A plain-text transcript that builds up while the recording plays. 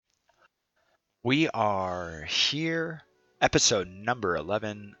We are here, episode number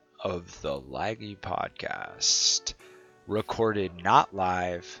 11 of the Laggy Podcast, recorded not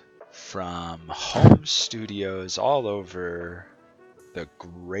live from home studios all over the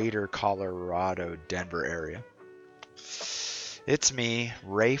greater Colorado, Denver area. It's me,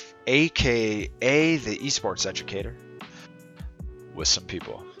 Rafe, aka the esports educator, with some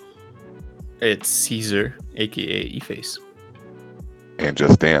people. It's Caesar, aka eFace. And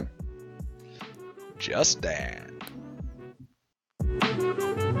just Dan. Just Dan.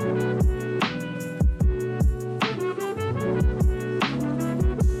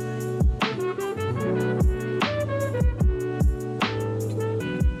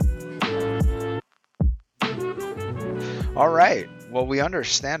 All right. Well, we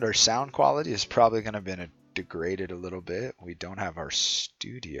understand our sound quality is probably going to be degraded a little bit. We don't have our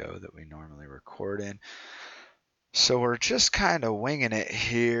studio that we normally record in. So we're just kind of winging it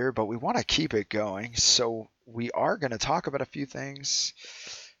here, but we want to keep it going. So we are going to talk about a few things.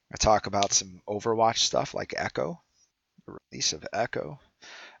 I talk about some Overwatch stuff like Echo, the release of Echo,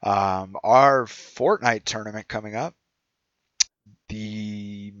 our Fortnite tournament coming up,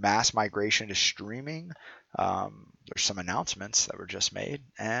 the mass migration to streaming. There's some announcements that were just made,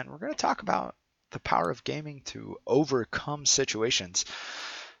 and we're going to talk about the power of gaming to overcome situations.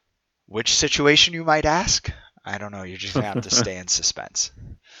 Which situation, you might ask? I don't know. You're just going to have to stay in suspense.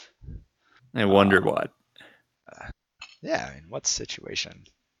 I wonder what. Yeah, I mean, what situation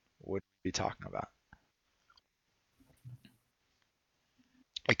would we be talking about?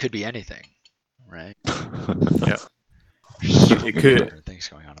 It could be anything, right? Yeah. So It could. different things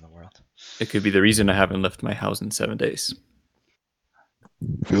going on in the world. It could be the reason I haven't left my house in 7 days.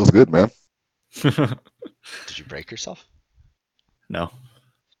 Feels good, man. Did you break yourself? No.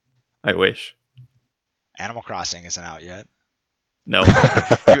 I wish. Animal Crossing isn't out yet. No.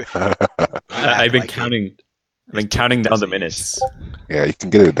 I've been counting. I've been counting down the minutes. Yeah, you can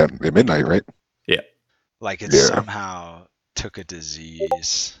get it at midnight, right? Yeah. Like it somehow took a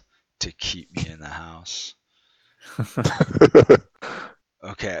disease to keep me in the house.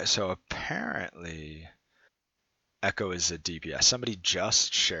 Okay, so apparently Echo is a DPS. Somebody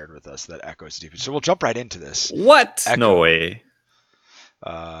just shared with us that Echo is a DPS. So we'll jump right into this. What? Echo. No way.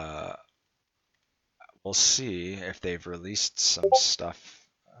 We'll see if they've released some stuff.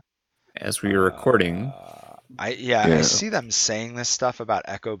 As we are recording. I see them saying this stuff about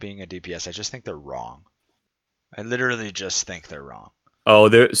Echo being a DPS. I just think they're wrong. I literally just think they're wrong.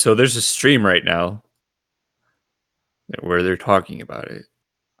 Oh, so there's a stream right now where they're talking about it.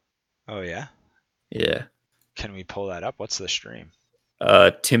 Oh, yeah? Yeah. Can we pull that up? What's the stream?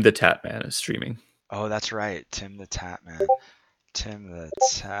 Tim the Tatman is streaming. Oh, that's right. Tim the Tatman. Tim the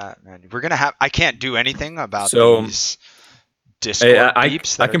Tatman. We're going to have... I can't do anything about these Discord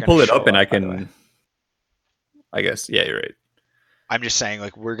beeps. I can pull it up and I can... I guess, yeah, you're right. I'm just saying,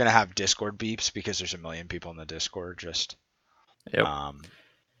 like, we're going to have Discord beeps because there's a million people in the Discord just... Yep.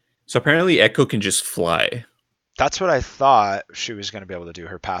 So apparently Echo can just fly. That's what I thought she was going to be able to do.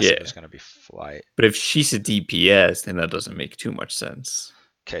 Her passive was going to be flight. But if she's a DPS, then that doesn't make too much sense.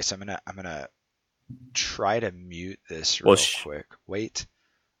 Okay, so I'm gonna try to mute this real quick. Wait.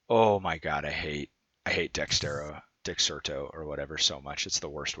 Oh my god, I hate Dexerto or whatever so much. It's the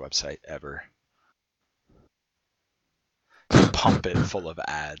worst website ever. You pump it full of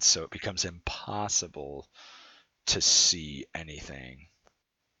ads, so it becomes impossible to see anything.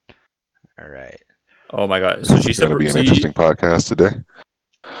 All right. Oh my god! So she's going to be an interesting podcast today.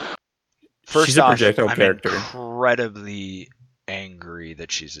 First she's a off, projectile character. I'm incredibly angry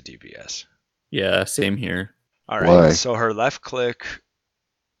that she's a DPS. Yeah, same here. All right. Why? So her left click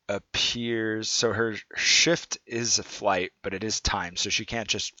appears. So her shift is a flight, but it is timed, so she can't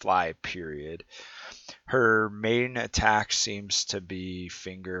just fly. Period. Her main attack seems to be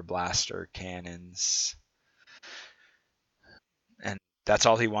finger blaster cannons. And that's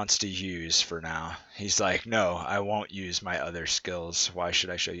all he wants to use for now. He's like, no, I won't use my other skills. Why should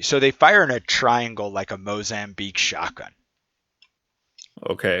I show you? So they fire in a triangle like a Mozambique shotgun.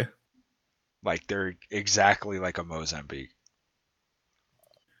 Okay. Like they're exactly like a Mozambique.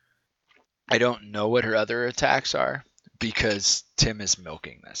 I don't know what her other attacks are because Tim is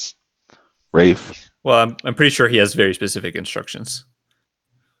milking this. Rafe. Well, I'm pretty sure he has very specific instructions.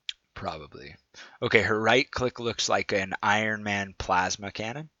 Probably. Okay, her right click looks like an Iron Man plasma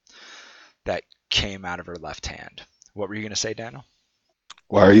cannon that came out of her left hand. What were you going to say, Daniel?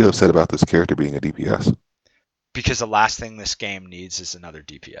 Why are you upset about this character being a DPS? Because the last thing this game needs is another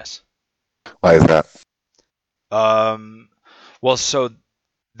DPS. Why is that? Well, so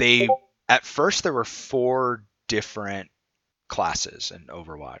at first there were 4 different classes in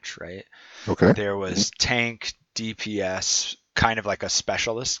Overwatch, right? Okay. There was tank, DPS, kind of like a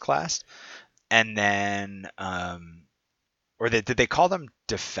specialist class, and then did they call them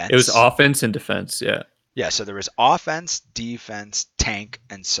It was defense? offense and defense. Yeah. Yeah, so there was offense, defense, tank,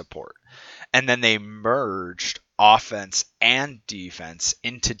 and support. And then they merged offense and defense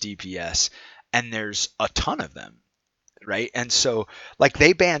into DPS, and there's a ton of them, right? And so, like,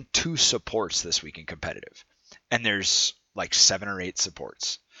 they banned 2 supports this week in competitive, and there's like 7 or 8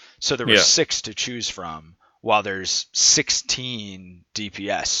 supports. So there were Yeah. 6 to choose from, while there's 16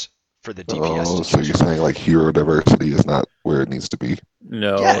 DPS for the DPS Oh, to so choose you're from. saying like hero diversity is not where it needs to be,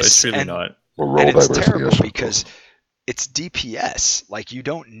 No, it's Yes, really and not. or and role it's diversity, I terrible suppose. because it's DPS. Like, you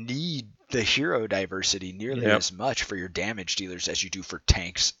don't need the hero diversity nearly Yep. as much for your damage dealers as you do for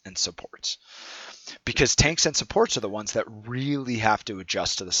tanks and supports. Because tanks and supports are the ones that really have to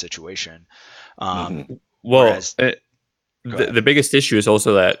adjust to the situation. hmm Well, Whereas, go the ahead. the biggest issue is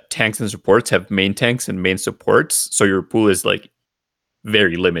also that tanks and supports have main tanks and main supports, so your pool is like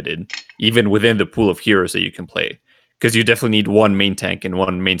very limited, even within the pool of heroes that you can play, because you definitely need one main tank and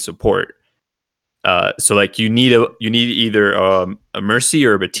one main support. So like you need either a Mercy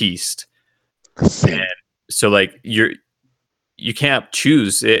or a Batiste. I see. So like you can't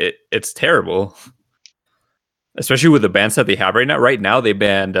choose. It's terrible, especially with the bans that they have right now. Right now they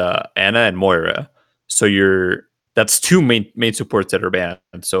banned Anna and Moira, so that's 2 main supports that are banned.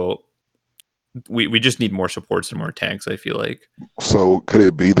 So we just need more supports and more tanks. I feel like. So could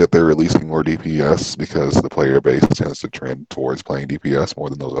it be that they're releasing more DPS because the player base tends to trend towards playing DPS more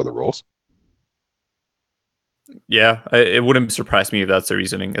than those other roles? Yeah, it wouldn't surprise me if that's the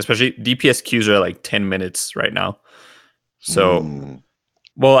reasoning. Especially DPS queues are like 10 minutes right now. So, Hmm.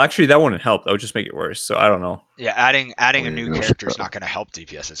 well, actually, that wouldn't help. That would just make it worse. So I don't know. Yeah, I adding a mean, new character is not going to help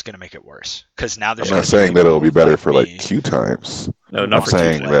DPS. It's going to make it worse. Because now I'm there's going not to be saying that it'll be people better like for like me queue times. No, who not I'm for want to queue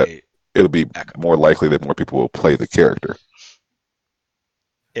saying time. that play it'll be Echo. more likely that more people will play the character.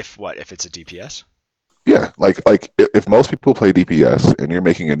 If what? If it's a DPS? Yeah, like if most people play DPS and you're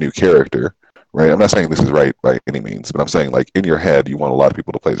making a new character, right? I'm not saying this is right by any means, but I'm saying like in your head you want a lot of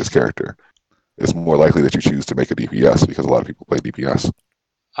people to play this character. It's more likely that you choose to make a DPS because a lot of people play DPS.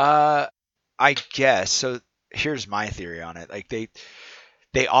 Uh, I guess. So here's my theory on it. Like,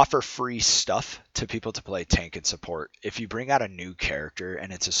 they offer free stuff to people to play tank and support. If you bring out a new character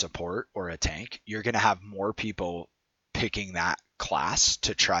and it's a support or a tank, you're going to have more people picking that class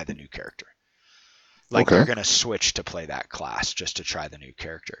to try the new character. Like, they're Okay. going to switch to play that class just to try the new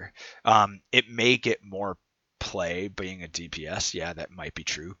character. It may get more play being a DPS. Yeah, that might be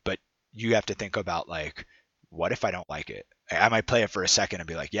true. But you have to think about, like, what if I don't like it? I might play it for a second and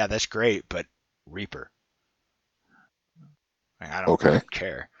be like, yeah, that's great, but Reaper. Like, I Okay. don't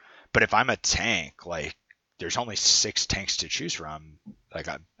care. But if I'm a tank, like, there's only 6 tanks to choose from. Like,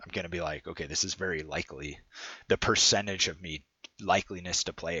 I'm gonna be like, okay, this is very likely. The percentage of me likeliness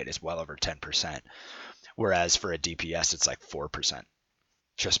to play it is well over 10%. Whereas for a DPS, it's like 4%,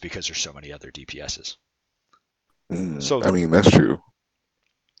 just because there's so many other DPSs. So I mean, that's true.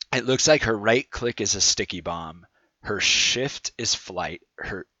 it looks like her right click is a sticky bomb. Her shift is flight.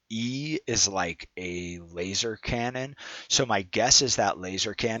 Her E is like a laser cannon. So my guess is that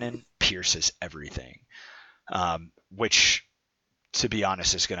laser cannon pierces everything, which, to be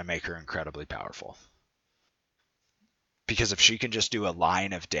honest, is going to make her incredibly powerful. Because if she can just do a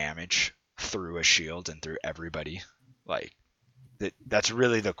line of damage through a shield and through everybody, like, that's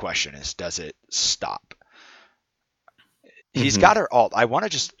really the question: is does it stop? He's Hmm. got her alt. I want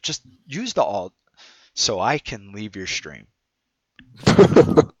to just use the alt so I can leave your stream.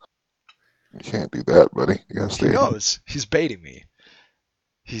 You can't do that, buddy. You gotta He stay in. knows. He's baiting me.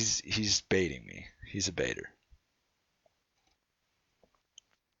 He's baiting me. He's a baiter.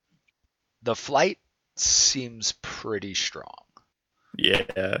 The flight seems pretty strong.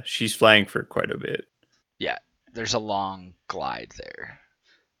 Yeah, she's flying for quite a bit. Yeah, there's a long glide there.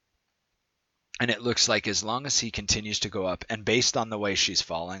 And it looks like as long as he continues to go up, and based on the way she's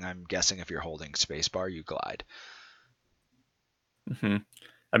falling, I'm guessing if you're holding spacebar, you glide. Hmm.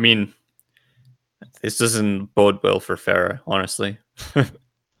 I mean, this doesn't bode well for Farah, honestly.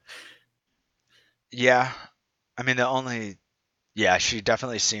 Yeah, I mean, yeah, she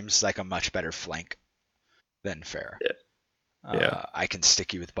definitely seems like a much better flank than Fair. Yeah. Yeah. I can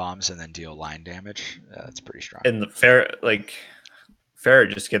stick you with bombs and then deal line damage. That's pretty strong. And the Farah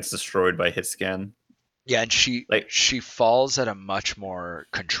just gets destroyed by hit scan. Yeah, and she Like, she falls at a much more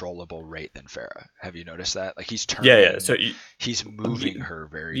controllable rate than Farah. Have you noticed that? Like, he's yeah. turning, So he's moving the, her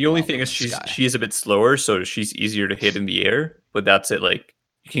very the only well thing in is the sky. she is a bit slower, so she's easier to hit in the air. But that's it. Like,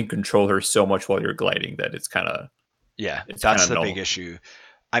 you can control her so much while you're gliding that it's kind of Yeah, it's kind that's of the big null. issue.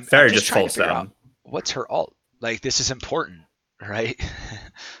 I'm Pharah just just trying to falls figure out down. what's her alt. Like this is important, right?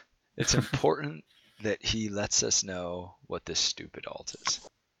 It's important that he lets us know what this stupid alt is.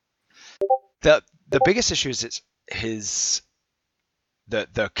 The biggest issue is it's his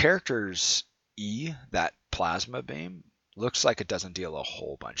the character's E, that plasma beam, looks like it doesn't deal a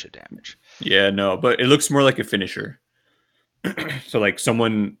whole bunch of damage. Yeah, no, but it looks more like a finisher. So like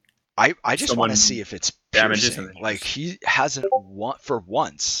I just want to see someone if it's damages and piercing. then you Like just he hasn't for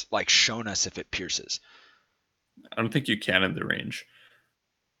once like shown us if it pierces. I don't think you can in the range.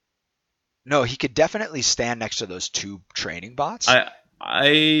 No, he could definitely stand next to those two training bots I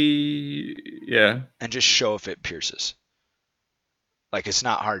yeah. and just show if it pierces. Like it's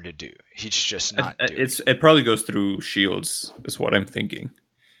not hard to do. He's just not doing it. It probably goes through shields is what I'm thinking.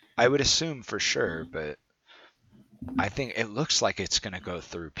 I would assume for sure, but I think it looks like it's going to go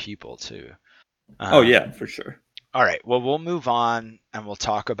through people too. Oh Um, yeah, for sure. all right. Well, we'll move on and we'll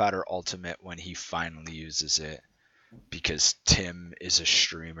talk about her ultimate when he finally uses it because Tim is a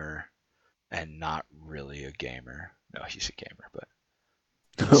streamer and not really a gamer. No, he's a gamer, but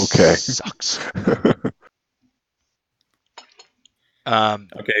he Okay. sucks.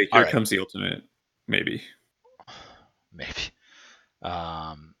 Okay, All here right. comes the ultimate. Maybe. Maybe.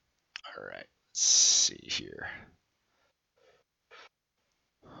 All right. Let's see here.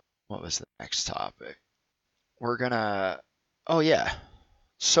 What was the next topic? We're gonna. Oh yeah.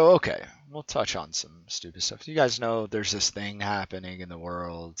 So okay, we'll touch on some stupid stuff. You guys know there's this thing happening in the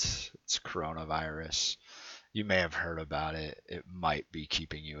world. It's coronavirus. You may have heard about it. It might be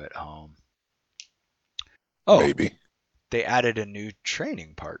keeping you at home. Oh, Maybe. they added a new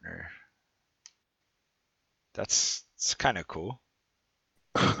training partner. It's kind of cool.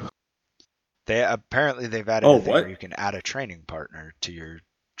 They've added Oh, a thing where what? you can add a training partner to your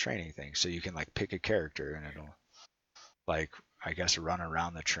training thing, so you can like pick a character and it'll like I guess run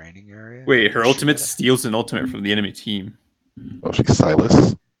around the training area Wait, and her shoot ultimate at it. steals an ultimate from the enemy team. Oh, she's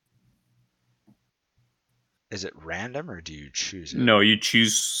Silas. Is it random or do you choose it? No, you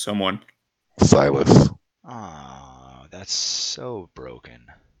choose someone. Silas. Oh, that's so broken.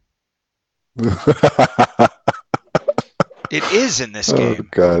 Oh It is in this game.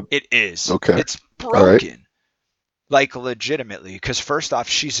 God. It is. Okay. It's All right. broken. Like legitimately, because first off,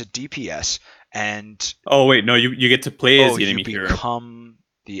 she's a DPS, and Oh wait, no, you get to play as oh, the you enemy hero. become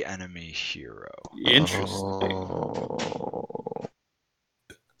the enemy hero. Interesting. Oh.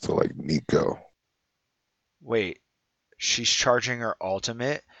 So like Nico. Wait, she's charging her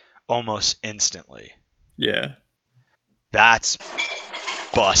ultimate almost instantly. Yeah. That's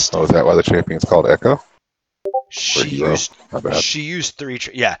busted. Oh, is that why the champion's called Echo? She hero? used My bad. she used three.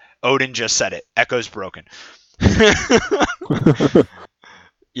 Yeah, Odin just said it. Echo's broken.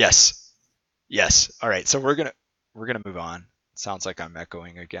 Yes. Yes. All right. So we're gonna move on. Sounds like I'm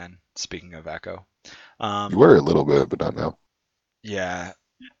echoing again. Speaking of echo. You were a little bit, but not now. Yeah.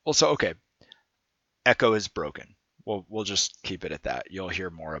 Well, so okay. Echo is broken. We'll just keep it at that. You'll hear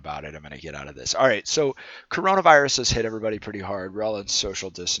more about it. I'm gonna get out of this. All right. So coronavirus has hit everybody pretty hard. We're all in social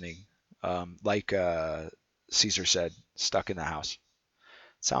distancing. Like Caesar said, stuck in the house.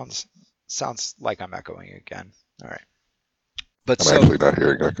 Sounds like I'm echoing again. All right. But I'm so actually not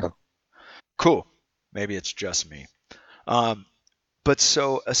hearing Echo. cool. Maybe it's just me. Um, but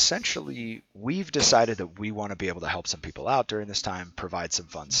so essentially, we've decided that we want to be able to help some people out during this time, provide some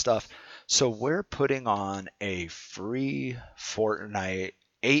fun stuff. So we're putting on a free Fortnite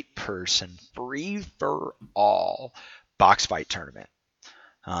 8-person free for all box fight tournament.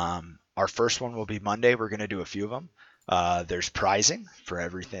 Our first one will be Monday. We're going to do a few of them. There's prizing for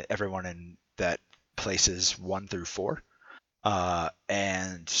everyone in that places 1 through 4.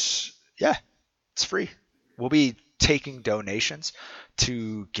 And yeah, it's free. We'll be taking donations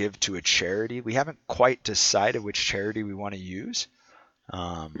to give to a charity. We haven't quite decided which charity we want to use,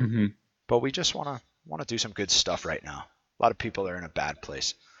 Mm-hmm. but we just want to do some good stuff right now. A lot of people are in a bad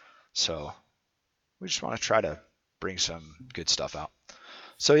place, so we just want to try to bring some good stuff out.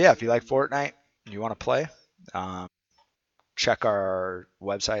 So yeah, if you like Fortnite, you want to play, um, check our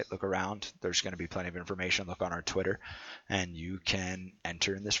website, look around. There's going to be plenty of information. Look on our Twitter, and you can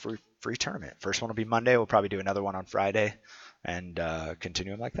enter in this free tournament. First one will be Monday. We'll probably do another one on Friday, and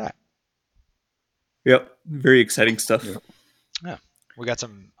continue them like that. Yep. Very exciting stuff. Yeah. Yeah, we got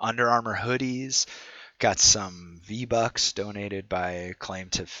some Under Armour hoodies. Got some V-Bucks donated by Claim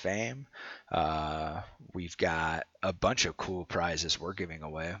to Fame. We've got a bunch of cool prizes we're giving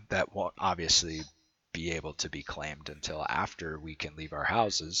away that won't obviously be able to be claimed until after we can leave our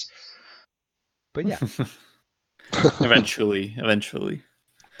houses. But yeah, Eventually.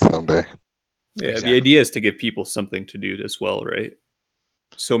 Someday. Yeah, the Exactly. idea is to give people something to do as well, right?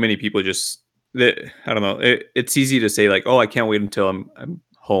 So many people just I don't know. It's easy to say like, "Oh, I can't wait until I'm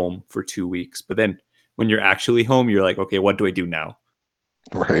home for 2 weeks." But then when you're actually home, you're like, "Okay, what do I do now?"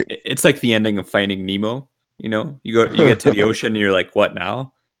 Right. It's like the ending of Finding Nemo, you know? You get to the ocean and you're like, "What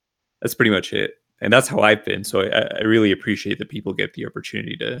now?" That's pretty much it. And that's how I've been. So I really appreciate that people get the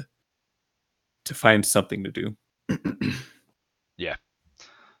opportunity to find something to do. Yeah,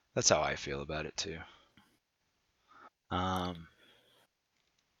 that's how I feel about it too. Um,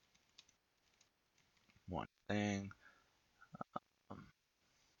 one thing. Um,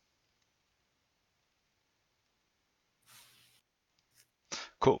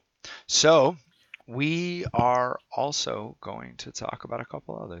 cool. So we are also going to talk about a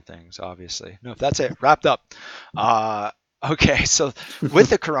couple other things, obviously. No, that's it. Wrapped up. Okay, so with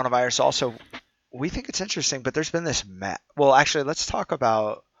the coronavirus, also, we think it's interesting, but there's been this well, actually, let's talk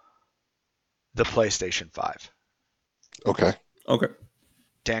about the PlayStation 5. Okay. Okay.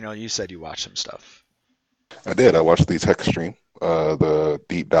 Daniel, you said you watched some stuff. I did. I watched the tech stream, the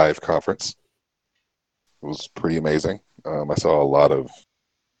deep dive conference. It was pretty amazing. I saw a lot of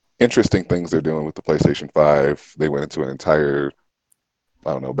interesting things they're doing with the PlayStation 5. They went into an entire,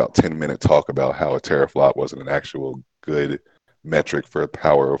 I don't know, about 10-minute talk about how a teraflop wasn't an actual good metric for the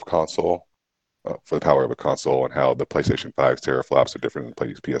power of console, for the power of a console, and how the PlayStation 5's teraflops are different than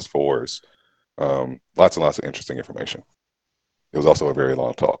PS4's. Lots and lots of interesting information. It was also a very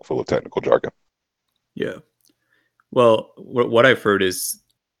long talk full of technical jargon. Yeah. Well, what I've heard is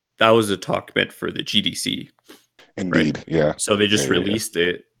that was a talk meant for the GDC, right? Indeed, yeah, So they yeah, just yeah, yeah. released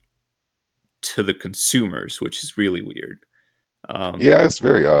it to the consumers, which is really weird. Yeah, it's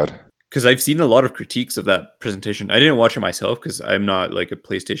very odd. Because I've seen a lot of critiques of that presentation. I didn't watch it myself because I'm not like a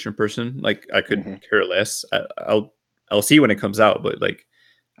PlayStation person. Like I could Hmm. care less. I'll see when it comes out, but like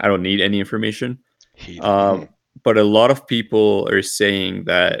I don't need any information. Heathen. Um, Hmm. but a lot of people are saying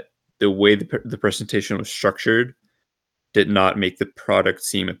that the way the presentation was structured did not make the product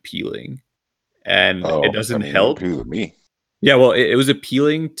seem appealing, and it Oh, I doesn't mean, it help. appeals to me, Yeah, well, it was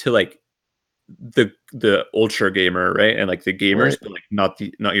appealing to like the ultra gamer, right, and like the gamers, right? but like not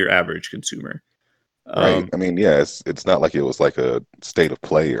your average consumer. Right. Um, I mean, yeah, it's not like it was like a state of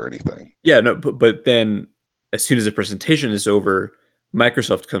play or anything. yeah, no, but then as soon as the presentation is over,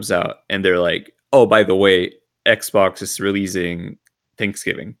 Microsoft comes out and they're like, "Oh, by the way, Xbox is releasing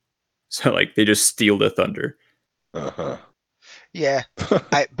Thanksgiving," so like they just steal the thunder. Uh-huh. Yeah,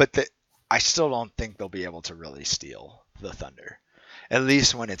 I still don't think they'll be able to really steal the thunder. At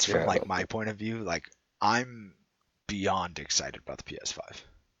least when it's from Yeah, I like don't my think. point of view, like I'm beyond excited about the PS5.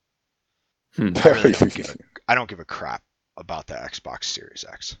 Hmm. I really don't give a I don't give a crap about the Xbox Series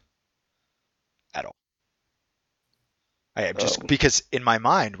X at all. I am just Um, because in my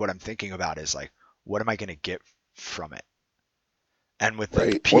mind what I'm thinking about is like what am I going to get from it? And with the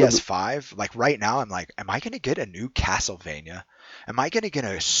right. One of the, PS5, like right now I'm like am I going to get a new Castlevania? Am I going to get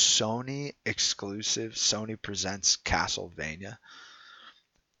a Sony exclusive Sony presents Castlevania?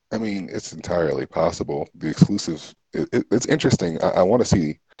 I mean, it's entirely possible. The exclusive, it's interesting. I want to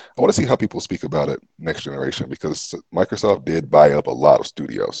see, I want to see how people speak about it next generation because Microsoft did buy up a lot of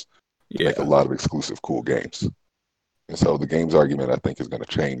studios to make a Yeah. lot of exclusive cool games. And so the games argument, I think, is going to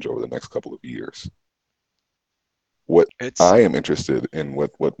change over the next couple of years. What It's I am interested in,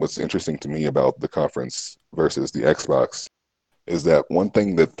 what's interesting to me about the conference versus the Xbox is that one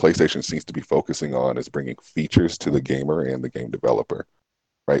thing that PlayStation seems to be focusing on is bringing features to the gamer and the game developer,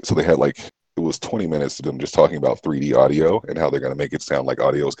 right? So they had like it was 20 minutes of them just talking about 3D audio and how they're going to make it sound like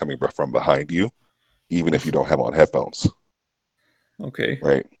audio is coming from behind you, even if you don't have on headphones, Okay.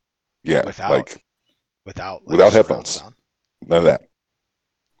 right? Yeah, without like without like without surround headphones, sound. none of that.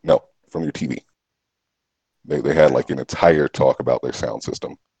 No, from your TV. They had like Wow. an entire talk about their sound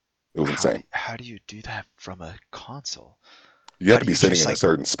system. It was insane. How do you do that from a console? You have How to do be you sitting just in a like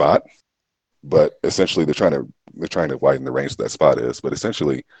certain spot, but essentially they're trying to widen the range that spot is. But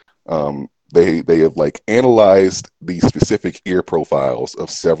essentially, they have like analyzed the specific ear profiles of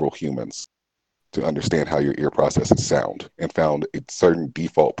several humans to understand how your ear processes sound and found certain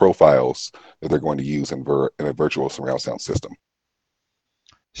default profiles that they're going to use in a virtual surround sound system.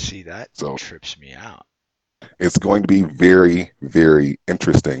 see that So trips me out? it's going to be very, very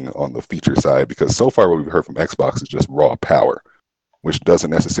interesting on the feature side because so far what we've heard from Xbox is just raw power, which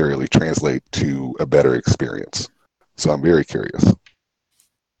doesn't necessarily translate to a better experience. So I'm very curious.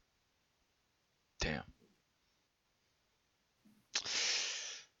 Damn.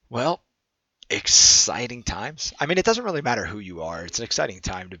 Well, exciting times. I mean, it doesn't really matter who you are. It's an exciting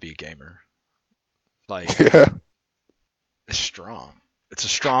time to be a gamer. Like Yeah, strong. It's a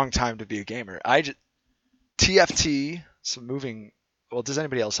strong time to be a gamer. TFT. So moving. Well, does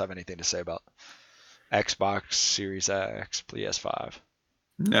anybody else have anything to say about Xbox Series X, PS5?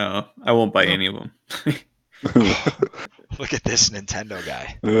 No, I won't buy No. any of them. Look at this Nintendo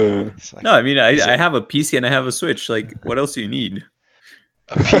guy. Uh, It's like, No, I mean, is I it have a PC and I have a Switch. Like, what else do you need?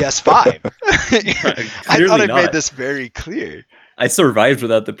 a PS5? I thought Clearly I made not. this very clear. I survived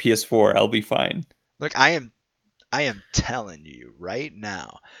without the PS4. I'll be fine. Look, I am telling you right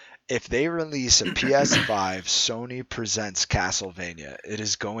now, if they release a PS5 Sony presents Castlevania, it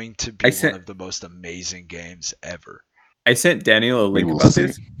is going to I be one sent of the most amazing games ever. I sent Daniel a we link will about see.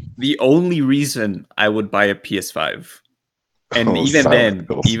 this. The only reason I would buy a PS5, and Oh, Silent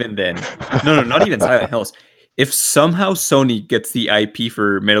Hills. even then, no, not even Silent Hills. If somehow Sony gets the IP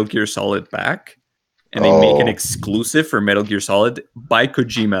for Metal Gear Solid back, and they make an Oh, exclusive for Metal Gear Solid by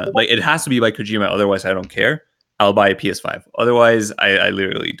Kojima, like it has to be by Kojima, otherwise I don't care. I'll buy a PS5. Otherwise, I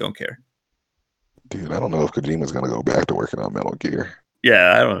literally don't care. dude, I don't know if Kojima's gonna go back to working on Metal Gear.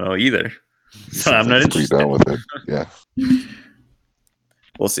 Yeah, I don't know either. He So seems I'm like not he's pretty interested. done with it. Yeah.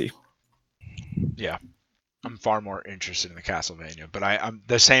 We'll see. Yeah, I'm far more interested in the Castlevania, but I'm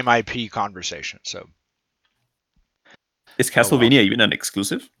the same IP conversation. So, Is oh well. Castlevania even an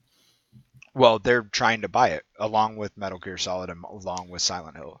exclusive? Well, they're trying to buy it along with Metal Gear Solid and along with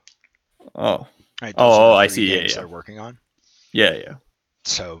Silent Hill. Oh, Right, those are the I three see. games Yeah, they're working on. yeah.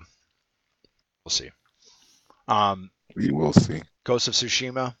 So we'll see. We will see. Ghost of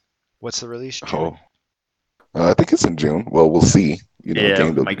Tsushima, what's the release? June? Oh, I think it's in June. Well, we'll see. Yeah, The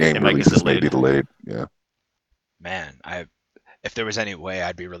it game might get releases may be delayed. delayed. Yeah. Man, if there was any way,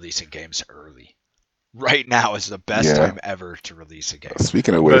 I'd be releasing games early. Right now is the best Yeah. time ever to release a game.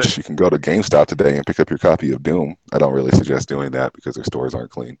 Speaking of But which, you can go to GameStop today and pick up your copy of Doom. I don't really suggest doing that because their stores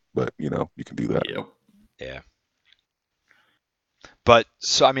aren't clean, but you can do that. yep. Yeah. But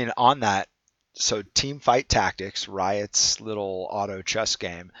so I mean, on that, so Team Fight Tactics, Riot's little auto chess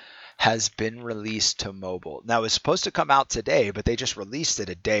game, has been released to mobile. Now it's supposed to come out today, but they just released it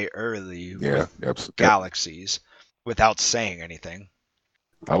a day early Yeah. with Yep. Galaxies without saying anything.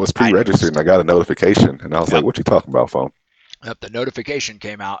 I was I pre-registered noticed. and I got a notification, and I was like, Yep. "What you talking about, phone?" Yep, the notification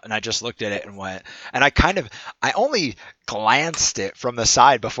came out and I just looked at it and went, and I only glanced it from the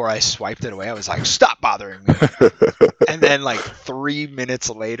side before I swiped it away. I was like, stop bothering me. And then like 3 minutes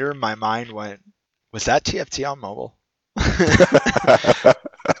later, my mind went, was that TFT on mobile?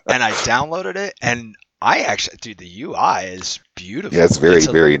 And I downloaded it and I actually, dude, the UI is beautiful. Yeah, it's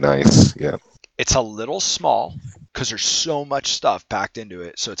very nice. Yeah. It's a little small because there's so much stuff packed into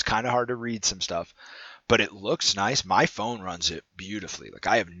it. So it's kind of hard to read some stuff, but it looks nice. My phone runs it beautifully. Like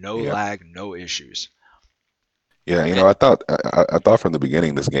I have no Yep. lag, no issues. Yeah, And I thought from the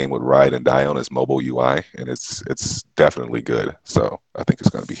beginning this game would ride and die on its mobile UI, and it's definitely good. So I think it's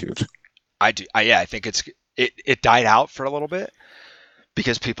going to be huge. I think it died out for a little bit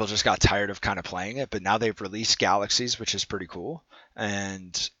because people just got tired of kind of playing it, but now they've released Galaxies, which is pretty cool,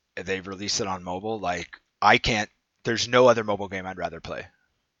 and they've released it on mobile. Like there's no other mobile game I'd rather play.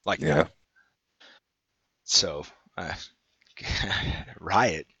 Like Yeah. none. So,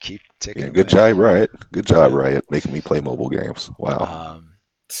 Riot, keep ticking Yeah, away. good job, Riot. Good job, Yeah. Riot, making me play mobile games. Wow.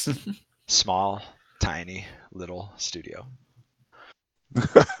 Small, tiny, little studio,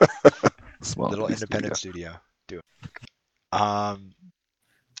 Small little indie independent studio. studio.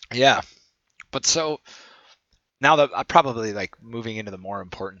 Yeah, but so now that I probably like moving into the more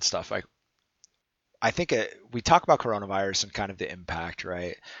important stuff, I think we talk about coronavirus and kind of the impact,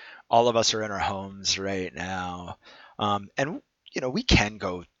 right? All of us are in our homes right now, and we can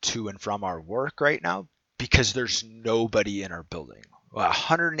go to and from our work right now because there's nobody in our building.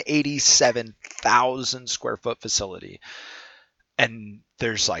 187,000 square foot facility, and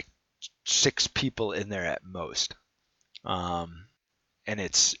there's like 6 people in there at most. And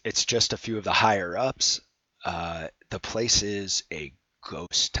it's just a few of the higher ups. The place is a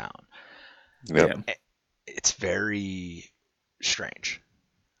ghost town. Yep. Yeah. It's very strange.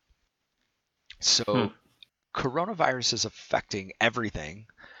 So Hmm. coronavirus is affecting everything,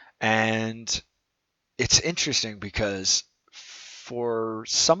 and it's interesting because for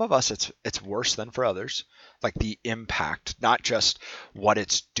some of us it's worse than for others. Like the impact, not just what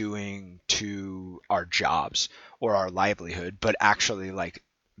it's doing to our jobs or our livelihood, but actually like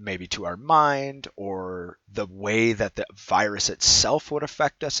maybe to our mind or the way that the virus itself would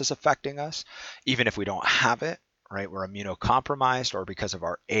affect us is affecting us, even if we don't have it, right? We're immunocompromised or because of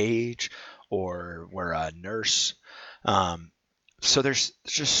our age or we're a nurse. So there's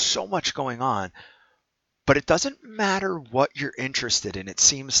just so much going on, but it doesn't matter what you're interested in. It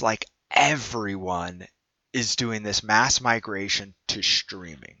seems like everyone is doing this mass migration to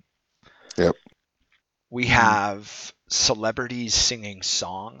streaming. Yep. We have celebrities singing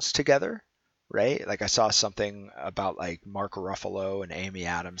songs together, right? Like I saw something about like Mark Ruffalo and Amy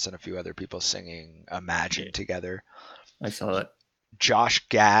Adams and a few other people singing Imagine Yeah, together. I saw that. Josh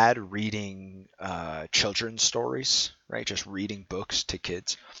Gad reading children's stories, right? Just reading books to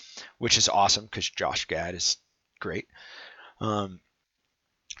kids, which is awesome because Josh Gad is great. Um,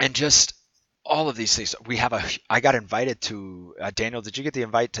 and just all of these things. I got invited to, Daniel, did you get the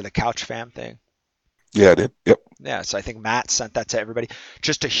invite to the Couch Fam thing? Yeah, I did. Yep. Yeah, so I think Matt sent that to everybody.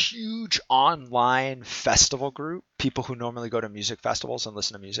 Just a huge online festival group, people who normally go to music festivals and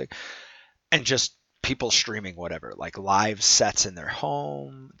listen to music, and just people streaming whatever, like live sets in their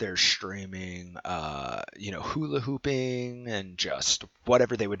home. They're streaming, hula hooping and just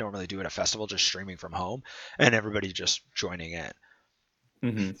whatever they would normally do at a festival, just streaming from home, and everybody just joining in.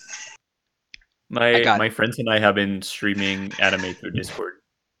 Hmm. I My got my friends and I have been streaming anime through Discord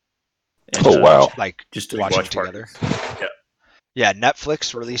and Oh wow. like just doing watching watch together. parties. Yeah. Yeah,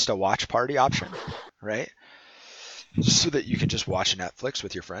 Netflix released a watch party option, right? So that you can just watch Netflix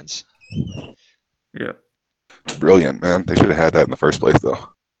with your friends. Yeah. Brilliant, man. They should have had that in the first place, though.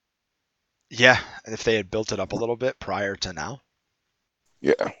 Yeah, if they had built it up a little bit prior to now.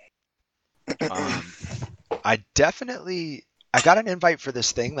 Yeah. Um, I got an invite for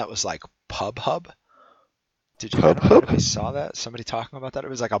this thing that was like Pub Hub. I Pub don't know if Hub? anybody saw that. Somebody talking about that. It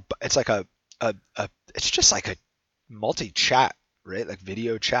was like it's just like a multi chat, right? Like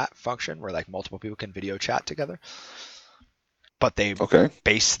video chat function where like multiple people can video chat together. But they Okay.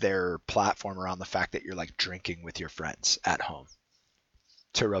 base their platform around the fact that you're like drinking with your friends at home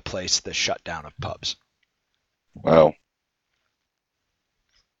to replace the shutdown of pubs. Wow.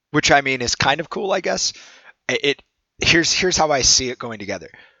 Which I mean is kind of cool, I guess. It here's how I see it going together.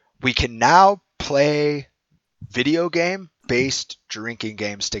 We can now play video game based drinking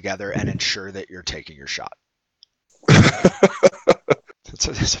games together and ensure that you're taking your shot.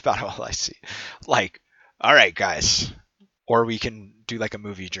 That's about all I see. Like, all right, guys. Or we can do like a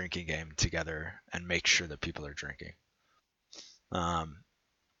movie drinking game together and make sure that people are drinking. Um,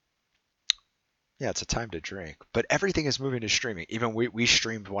 yeah, it's a time to drink, but everything is moving to streaming. Even we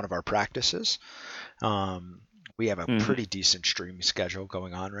streamed one of our practices. Um, we have a Hmm. pretty decent stream schedule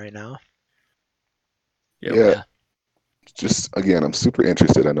going on right now. Yep. Yeah. Yeah. Just again, I'm super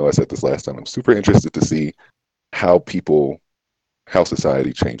interested. I know I said this last time. I'm super interested to see how how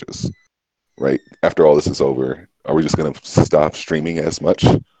society changes. Right after all this is over, are we just going to stop streaming as much,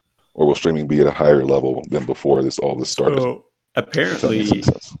 or will streaming be at a higher level than before all this started? So If that makes any apparently,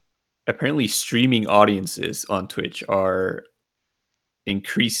 sense. apparently, streaming audiences on Twitch are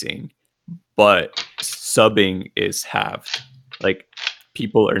increasing, but subbing is halved. Like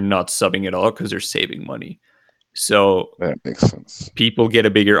people are not subbing at all because they're saving money. So That makes sense. people get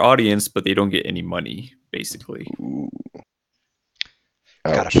a bigger audience, but they don't get any money, basically. Ooh,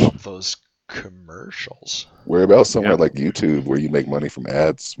 Gotta ouch. pump those commercials. Where about somewhere Yeah, like YouTube where you make money from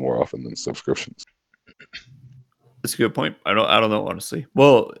ads more often than subscriptions? that's a good point. I don't know honestly.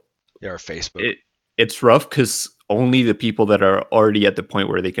 Well, Yeah, or Facebook. it's rough because only the people that are already at the point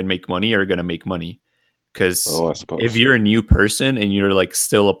where they can make money are going to make money. Because Oh, I if suppose. you're a new person and you're like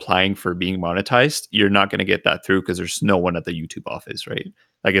still applying for being monetized, you're not going to get that through because there's no one at the YouTube office, right?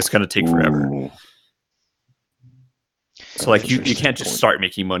 Like it's going to take forever. Ooh, So that's like an you interesting can't just point. start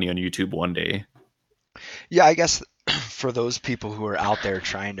making money on YouTube one day. Yeah, I guess for those people who are out there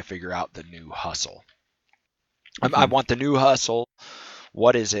trying to figure out the new hustle. I Mhm. want the new hustle.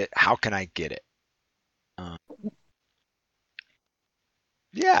 What is it? How can I get it? Uh,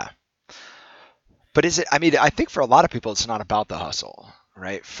 yeah. But is it, I mean, I think for a lot of people, it's not about the hustle,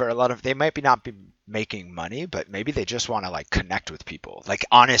 right? For a lot of, they might be not be making money, but maybe they just want to like connect with people, like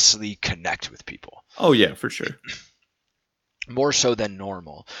honestly connect with people Oh yeah, for sure. more so than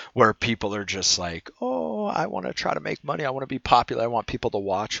normal, where people are just like, oh, I want to try to make money. I want to be popular. I want people to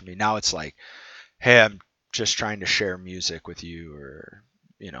watch me. Now it's like, hey, I'm just trying to share music with you or,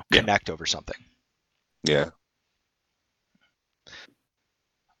 Yeah. connect over something. Yeah,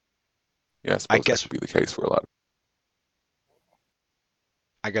 yeah. I I suppose that guess, could be the case for a lot.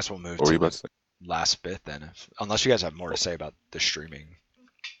 I guess we'll move What were to you about the to say? last bit then, unless you guys have more to say about the streaming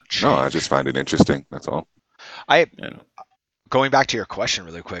No, I change. just find it interesting. That's all. I I know. Going back to your question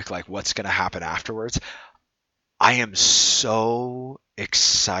really quick, like what's going to happen afterwards? I am so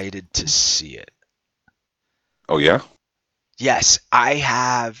excited to see it. Oh yeah. Yes, I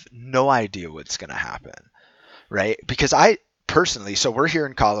have no idea what's going to happen, right? Because I personally, so we're here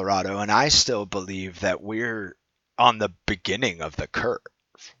in Colorado, and I still believe that we're on the beginning of the curve,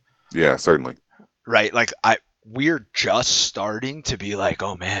 Yeah, certainly. right? Like we're just starting to be like,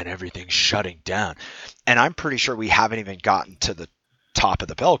 oh man, everything's shutting down. And I'm pretty sure we haven't even gotten to the top of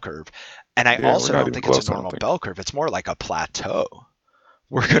the bell curve. And I Yeah, we're also not don't even think it's a close, I don't normal think. bell curve. It's more like a plateau.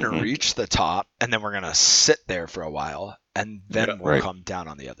 We're going to Hmm. reach the top and then we're going to sit there for a while and Yeah. then we'll Right. come down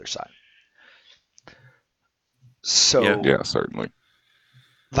on the other side. Yeah. So, Yeah, certainly.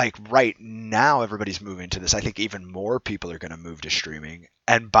 like right now, everybody's moving to this. I think even more people are going to move to streaming.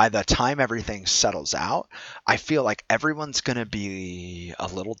 And by the time everything settles out, I feel like everyone's going to be a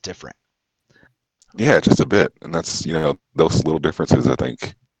little different. Yeah, just a bit. And that's, those little differences, I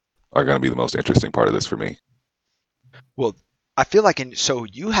think, are going to be the most interesting part of this for me. Well, I feel like so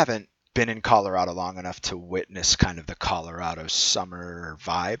you haven't been in Colorado long enough to witness kind of the Colorado summer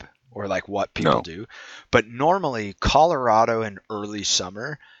vibe or like what people No. do. But normally Colorado in early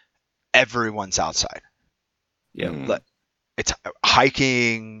summer, everyone's outside. Yeah. It's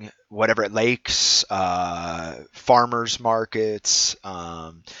hiking, whatever, lakes, farmers markets,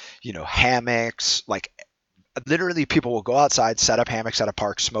 hammocks. Like literally, people will go outside, set up hammocks at a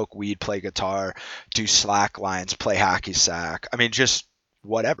park, smoke weed, play guitar, do slack lines, play hacky sack. I mean, just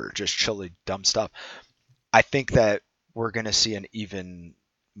whatever, just chilly, dumb stuff. I think that we're gonna see an even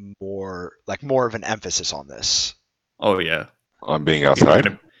more of an emphasis on this. Oh yeah. On being People are outside?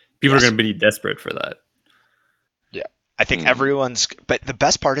 gonna people are Yes. gonna be desperate for that. Yeah. I think Mm. but the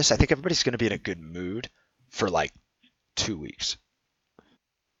best part is I think everybody's going to be in a good mood for like 2 weeks.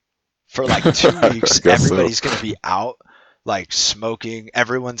 For like two I weeks, guess so. everybody's going to be out, like smoking.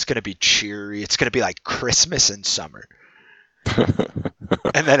 Everyone's going to be cheery. It's going to be like Christmas in summer.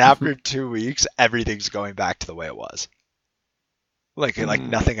 And then after 2 weeks, everything's going back to the way it was. Like Mm.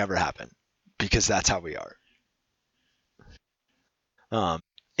 nothing ever happened because that's how we are. Um,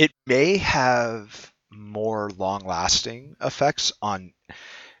 it may have more long-lasting effects on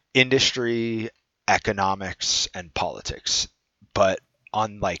industry, economics, and politics. But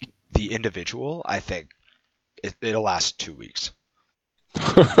on like the individual, I think it'll last 2 weeks.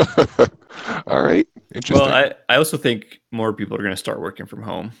 All right. Well, Interesting. I also think more people are gonna start working from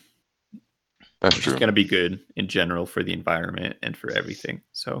home, That's which is true. gonna be good in general for the environment and for everything.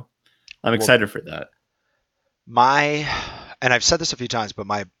 So I'm Well, excited for that. my and I've said this a few times, but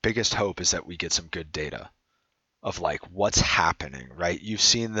my biggest hope is that we get some good data of like what's happening, right? You've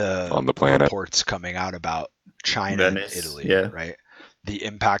seen the On the planet. reports coming out about China and Venice, Italy, yeah. right? The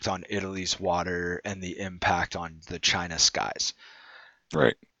impact on Italy's water and the impact on the China skies.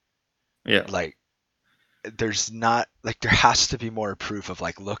 Right. Yeah. Like there's not like there has to be more proof of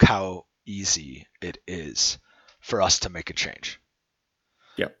like look how easy it is for us to make a change.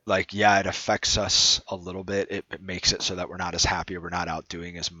 Yeah. Like yeah, it affects us a little bit. It makes it so that we're not as happy, we're not out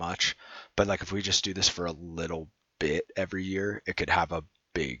doing as much. But like if we just do this for a little bit every year, it could have a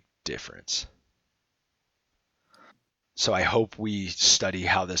big difference. So I hope we study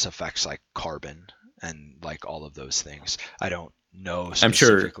how this affects like carbon and like all of those things. I don't know I'm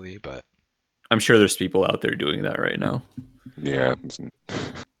sure specifically, but I'm sure there's people out there doing that right now. Yeah.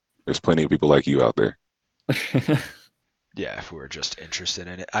 There's plenty of people like you out there. yeah, who are just interested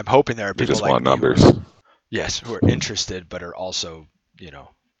in it. I'm hoping there are They people just like want me who numbers. are, yes, who are interested but are also,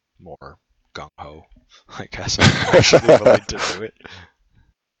 more gung ho, I guess, actually willing to do it.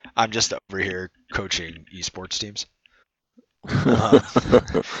 I'm just over here coaching esports teams,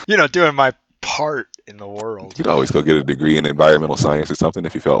 uh, doing my part in the You world. could always go get a degree in environmental science or something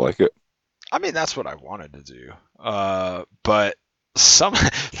if you felt like it. I mean, that's what I wanted to do. But some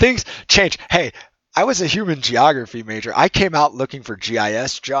things change. Hey, I was a human geography major. I came out looking for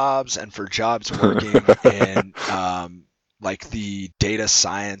GIS jobs and for jobs working in like the data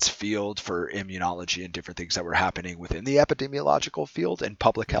science field for immunology and different things that were happening within the epidemiological field in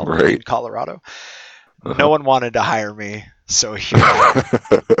public health Right. in Colorado. No Uh-huh. one wanted to hire me, so here I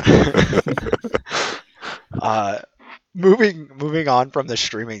am. uh, moving on from the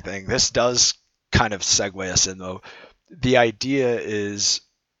streaming thing, this does kind of segue us in though. The idea is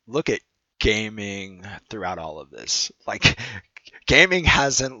look at gaming throughout all of this. Like gaming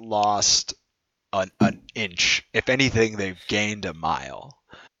hasn't lost an inch. If anything, they've gained a mile.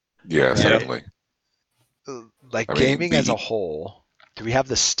 Yeah, Right? Yeah. certainly. Like I mean, gaming as a the whole. Do we have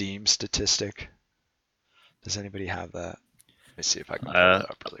the Steam statistic? Does anybody have that? Let me see if I can pull Uh, that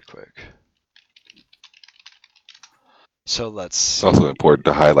up really quick. So let's it's also see. important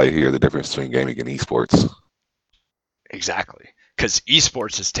to highlight here the difference between gaming and esports. Exactly. Because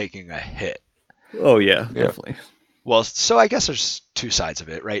esports is taking a hit. oh yeah, Yeah. definitely. Well, so I guess there's two sides of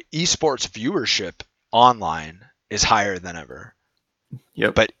it, right? Esports viewership online is higher than ever,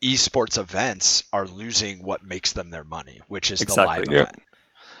 Yep. but esports events are losing what makes them their money, which is the live Exactly. Yeah. event.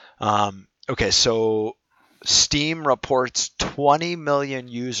 Okay, so Steam reports 20 million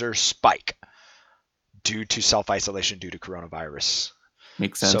user spike due to self-isolation due to coronavirus.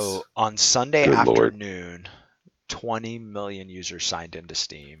 Makes sense. So on Sunday Good Lord. afternoon, 20 million users signed into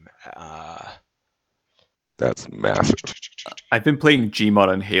Steam. That's massive. I've been playing Gmod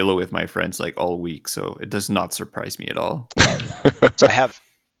on Halo with my friends like all week, so it does not surprise me at all. So I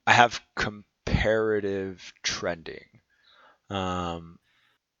have comparative trending. It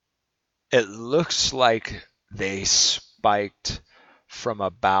looks like they spiked from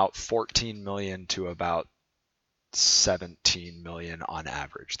about 14 million to about 17 million on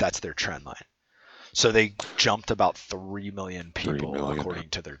average. That's their trend line. So they jumped about 3 million 3 people million. according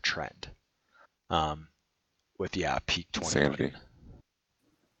to their trend. With peak 20 Insanity. million.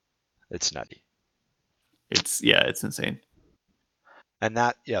 It's nutty. It's insane. And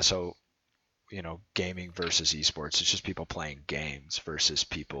so gaming versus esports, it's just people playing games versus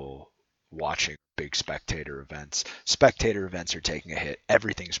people watching big spectator events. Spectator events are taking a hit.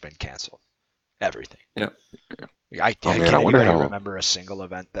 Everything's been canceled. Everything. Yeah. Oh man, Can I wonder anybody how. remember a single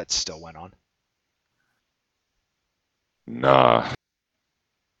event that still went on? Nah,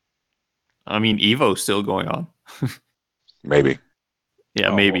 I mean, Evo's still going on. maybe. Yeah,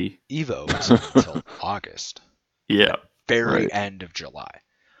 Oh, maybe. Well, Evo isn't until August. Yeah. Very Right. end of July.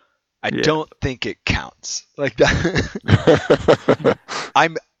 I Yeah. don't think it counts. Like that.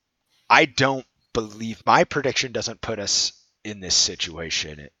 I don't believe my prediction doesn't put us in this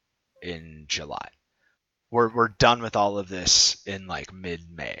situation in July. We're done with all of this in like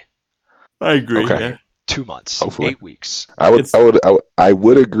mid-May. I agree. Okay. Yeah. 2 months, Hopefully. 8 weeks. I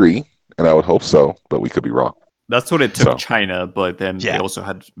would agree, and I would hope so, but we could be wrong. That's what it took So. China, but then they Yeah. also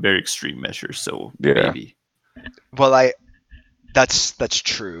had very extreme measures, so Yeah. maybe. Well, that's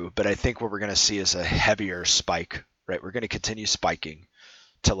true, but I think what we're going to see is a heavier spike, right? We're going to continue spiking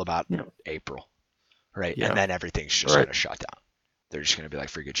till about Yeah. April, right? Yeah. And then everything's just Right. going to shut down. They're just going to be like,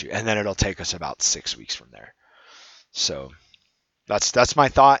 forget you. And then it'll take us about 6 weeks from there. So that's my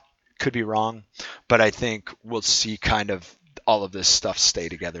thought. Could be wrong, but I think we'll see kind of all of this stuff stay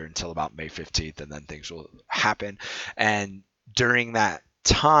together until about May 15th, and then things will happen. And during that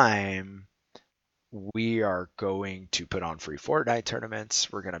time, we are going to put on free Fortnite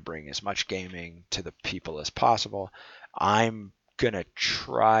tournaments. We're going to bring as much gaming to the people as possible. I'm going to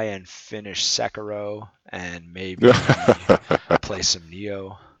try and finish Sekiro and maybe play some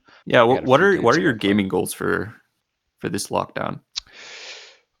Neo. Yeah. We got a What few are games your going. gaming goals for this lockdown?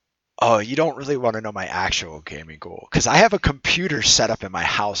 Oh, you don't really want to know my actual gaming goal because I have a computer set up in my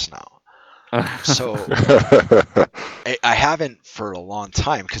house now. So I haven't for a long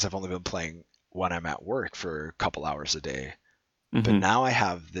time because I've only been playing when I'm at work for a couple hours a day. But Mhm. now I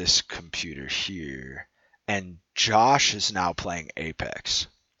have this computer here, and Josh is now playing Apex.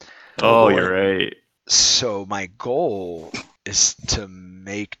 Oh, boy. you're right. So my goal is to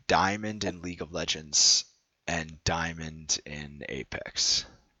make Diamond in League of Legends and Diamond in Apex.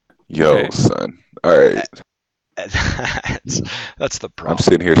 Yo, Okay. son. All right. And that's the I'm problem.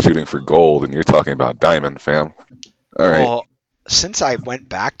 sitting here shooting for gold, and you're talking about diamond, fam. All right. Well, since I went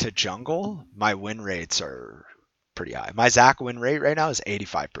back to jungle, my win rates are pretty high. My Zac win rate right now is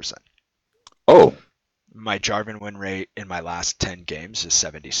 85%. Oh, My Jarvan win rate in my last 10 games is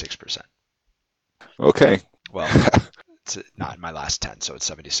 76%. okay. Well, it's not in my last 10, so it's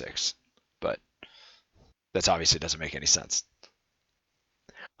 76. But that obviously doesn't make any sense.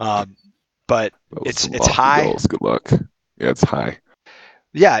 But Those it's some lofty high. goals. Good luck. Yeah, it's high.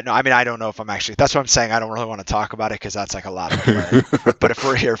 Yeah, no, I mean, I don't know if I'm actually. That's what I'm saying. I don't really want to talk about it because that's like a lot of play. But if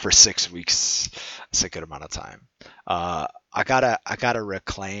we're here for 6 weeks, it's a good amount of time. I gotta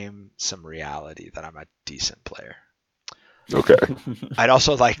reclaim some reality that I'm a decent player. Okay. I'd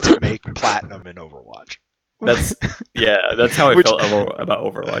also like to make platinum in Overwatch. That's how I Which- felt about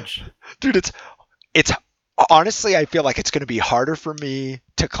Overwatch. Dude, it's honestly, I feel like it's going to be harder for me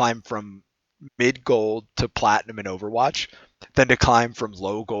to climb from mid gold to platinum in Overwatch than to climb from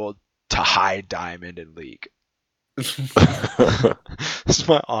low gold to high diamond in League. That's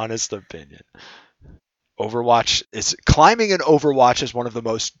my honest opinion. Climbing in Overwatch is one of the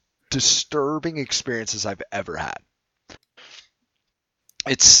most disturbing experiences I've ever had.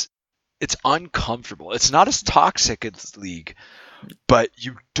 It's uncomfortable. It's not as toxic as League, but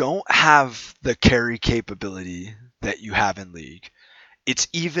you don't have the carry capability that you have in League. It's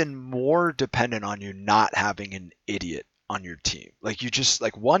even more dependent on you not having an idiot on your team.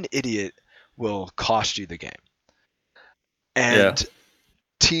 Like one idiot will cost you the game. And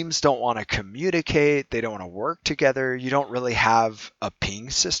teams don't want to communicate, they don't want to work together. You don't really have a ping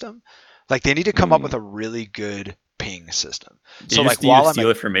system. Like they need to come up with a really good ping system. You So just like need to steal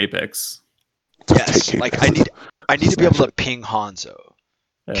it from Apex. Just take Yes, K like passes. I need to be Snatch able to it. ping Hanzo,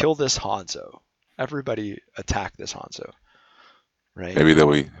 Yeah. kill this Hanzo. Everybody attack this Hanzo, right? Maybe they'll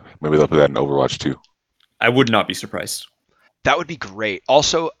put that in Overwatch too. I would not be surprised. That would be great.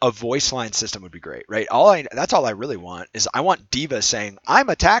 Also, a voice line system would be great, right? That's all I really want is I want Diva saying, "I'm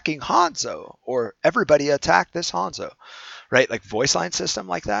attacking Hanzo," or "Everybody attack this Hanzo," right? Like voice line system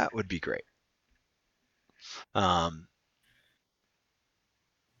like that would be great. Um,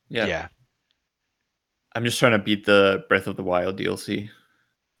 Yeah. yeah, I'm just trying to beat the Breath of the Wild DLC.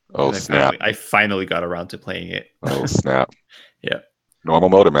 Oh Because snap! I finally got around to playing it. Oh snap! Yeah. Normal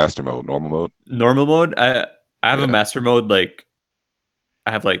mode or master mode? Normal mode. Normal mode, I have a Yeah. master mode, like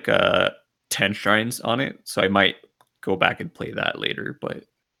I have like 10 shrines on it, so I might go back and play that later, but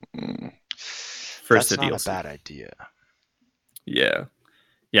Mm. first that's the not a DLC. bad idea. Yeah.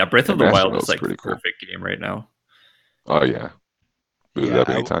 Yeah, Breath Yeah, of the master Wild is mode's like pretty cool. perfect game right now. Oh yeah. Boot it Yeah, up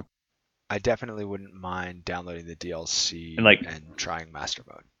anytime. I definitely wouldn't mind downloading the DLC And like and trying master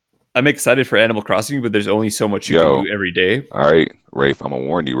mode. I'm excited for Animal Crossing, but there's only so much you Yo. can do every day. All right, Rafe. I'm gonna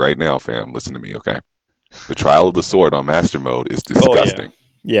warn you right now, fam. Listen to me, okay? The Trial of the Sword on master mode is disgusting.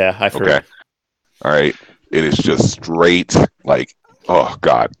 Yeah, I've heard. Okay. All right. It is just straight like, oh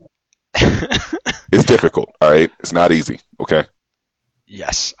god. It's difficult. All right. It's not easy. Okay.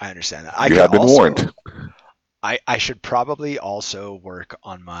 Yes, I understand that. You have been warned. I should probably also work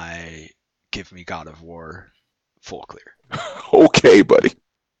on my Give Me God of War full clear. Okay, buddy.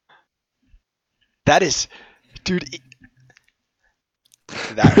 That is, dude,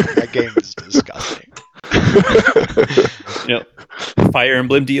 that game is disgusting. You know, Fire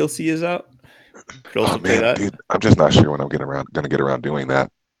Emblem DLC is out. Could also Oh play man, that. dude, I'm just not sure when I'm gonna get around doing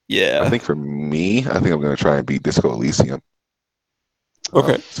that. Yeah. I think for me, I think I'm gonna try and beat Disco Elysium.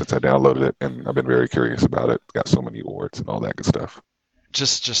 Okay. Since I downloaded it and I've been very curious about it. Got so many awards and all that good stuff.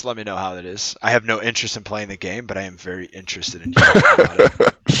 Just let me know how that is. I have no interest in playing the game, but I am very interested in hearing about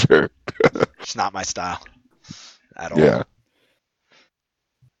it. Sure. It's not my style at all. Yeah.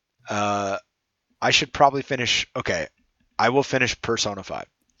 I should probably finish. Okay, I will finish Persona 5.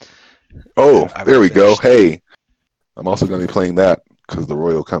 Oh, I there will we go. finish Hey, I'm also going to be playing that because the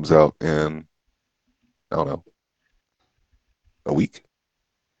Royal comes out in, I don't know, a week.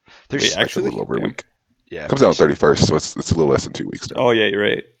 There's Wait, Like a little actually? over a Yeah. week. yeah. Comes out on 31st, so it's a little less than 2 weeks now. Oh yeah, you're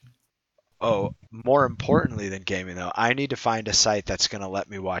right. Oh, more importantly than gaming though, I need to find a site that's going to let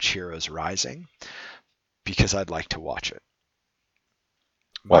me watch Heroes Rising because I'd like to watch it.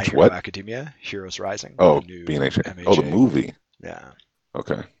 My Watch Hero what? Academia, Heroes Rising. Oh, the new BNH. MHA. Oh, the movie. Yeah.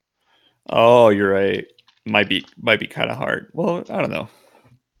 Okay. Oh, you're right. Might be kind of hard. Well, I don't know.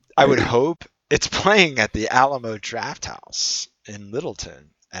 I would Maybe. hope it's playing at the Alamo Draft House in Littleton,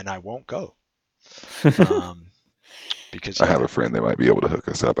 and I won't go. Because I have a friend that might be able to hook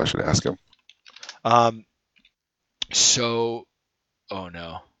us up. I should ask him. So, oh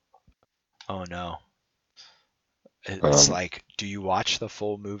no. It's like, do you watch the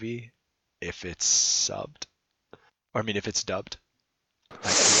full movie if it's subbed? Or I mean, if it's dubbed? Like, do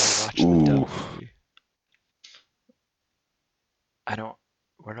I watch the dubbed movie? I don't.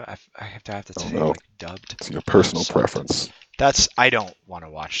 Where do I have to don't say know. like dubbed? It's your personal Subbed. preference. I don't want to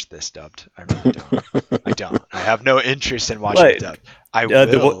watch this dubbed. I really don't. I don't. I have no interest in watching What? it dubbed. I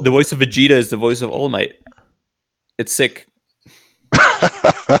will. The voice of Vegeta is the voice of All Might. It's sick.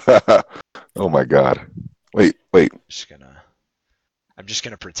 Oh my god. Wait. I'm just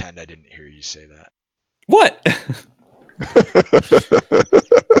gonna pretend I didn't hear you say that. What?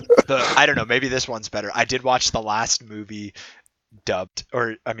 I don't know. Maybe this one's better. I did watch the last movie dubbed,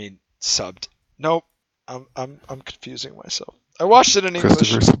 or I mean subbed. Nope. I'm confusing myself. I watched it in English.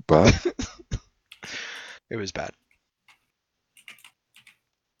 Christopher Sabat? It was bad.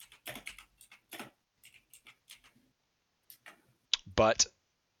 But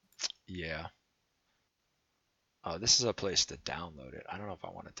yeah. Oh, this is a place to download it. I don't know if I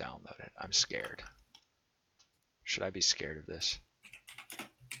want to download it. I'm scared. Should I be scared of this?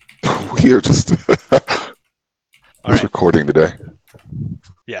 We are just All right. recording today.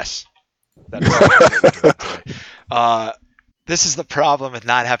 Yes. That is what we're doing today. This is the problem with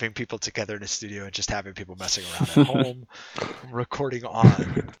not having people together in a studio and just having people messing around at home, recording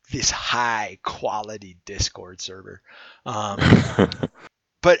on this high quality Discord server.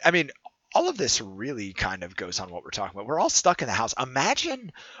 But I mean, all of this really kind of goes on what we're talking about. We're all stuck in the house.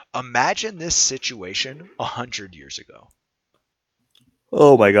 Imagine this situation 100 years ago.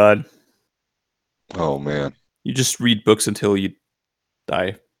 Oh my god. Oh man. You just read books until you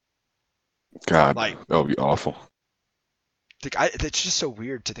die. God, Like- that would be awful. It's just so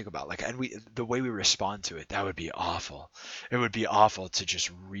weird to think about. Like, and the way we respond to it, that would be awful. It would be awful to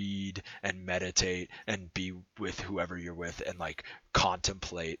just read and meditate and be with whoever you're with and like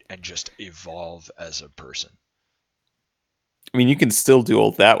contemplate and just evolve as a person. I mean, you can still do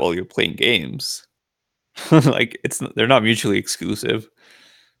all that while you're playing games. Like they're not mutually exclusive.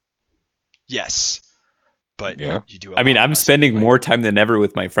 Yes, but Yeah. you do a I mean, lot I'm less of it, spending like, more time than ever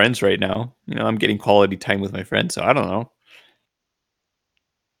with my friends right now. You know, I'm getting quality time with my friends, so I don't know.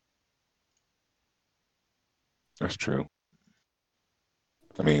 That's true.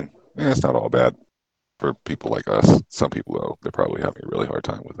 I mean, it's not all bad for people like us. Some people, though, they're probably having a really hard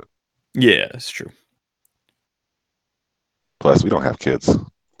time with it. Yeah, it's true. Plus, we don't have kids,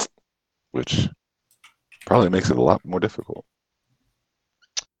 which probably makes it a lot more difficult.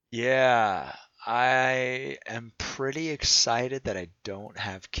 yeah, I am pretty excited that I don't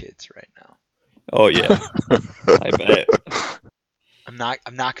have kids right now. Oh yeah, I bet. I'm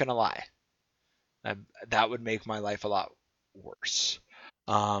not gonna lie. That would make my life a lot worse.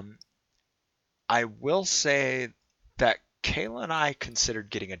 Um, I will say that Kayla and I considered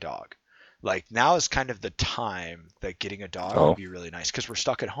getting a dog. Like now is kind of the time that getting a dog would Oh, be really nice because we're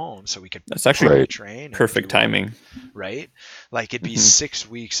stuck at home, so we could That's actually potty right. train and perfect do our timing. right. Like it'd be Hmm 6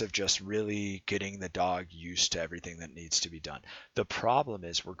 weeks of just really getting the dog used to everything that needs to be done. The problem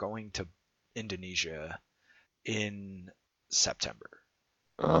is we're going to Indonesia in September,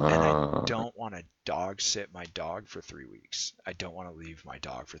 and I Uh, don't want to dog sit my dog for 3 weeks. I don't want to leave my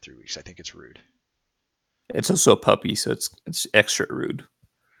dog for 3 weeks. I think it's rude. It's also a puppy, so it's extra rude.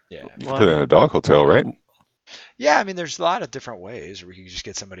 Yeah. you can Well, I put it in mean, a dog hotel, right? yeah, I mean, there's a lot of different ways where you can just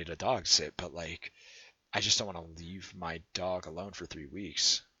get somebody to dog sit, but like, I just don't want to leave my dog alone for 3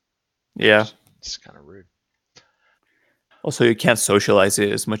 weeks. Yeah. It's kind of rude. Also, you can't socialize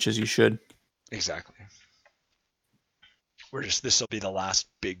it as much as you should. Exactly. This will be the last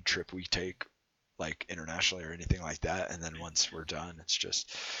big trip we take, like internationally or anything like that. And then once we're done, it's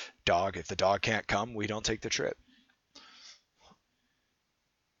just dog. If the dog can't come, we don't take the trip.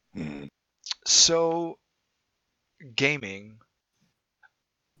 Mm, So, gaming,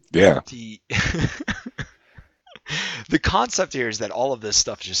 yeah. the the concept here is that all of this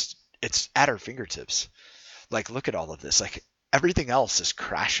stuff just it's at our fingertips. Like look at all of this. Like everything else is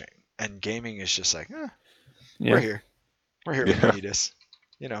crashing and gaming is just like, we're Yeah. here. We're here when you Yeah. need us.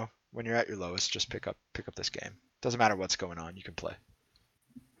 You know, when you're at your lowest, just pick up this game. Doesn't matter what's going on, you can play.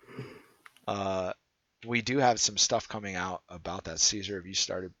 Uh we do have some stuff coming out about that. Caesar, have you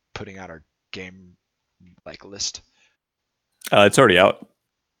started putting out our game like list? It's already out.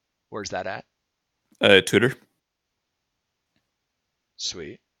 Where's that at? Twitter.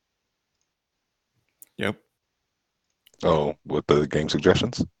 Sweet. Yep. Oh, with the game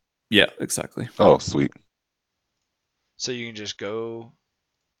suggestions? Yeah, exactly. Oh, sweet. So you can just go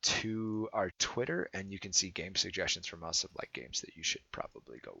to our Twitter and you can see game suggestions from us of like games that you should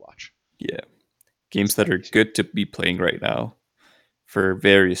probably go watch. Yeah. Games that are good to be playing right now for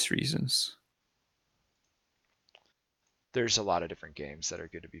various reasons. There's a lot of different games that are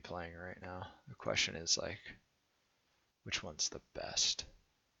good to be playing right now. The question is like, which one's the best?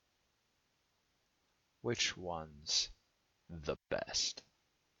 Which one's the best?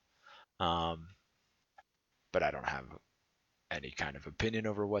 Um, but I don't have any kind of opinion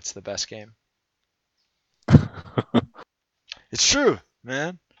over what's the best game. It's true,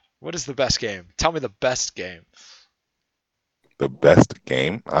 man. What is the best game? Tell me the best game. The best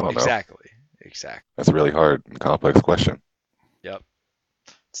game? I don't know. Exactly. Exactly. That's a really hard and complex question. Yep.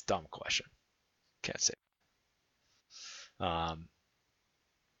 It's a dumb question. Can't say. Um,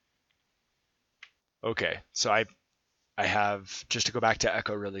 okay, so I have, just to go back to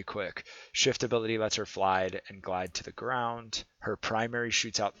Echo really quick, shift ability lets her fly and glide to the ground. Her primary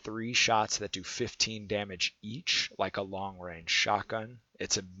shoots out 3 shots that do 15 damage each, like a long range shotgun.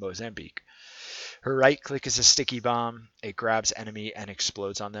 It's a Mozambique. Her right click is a sticky bomb. It grabs enemy and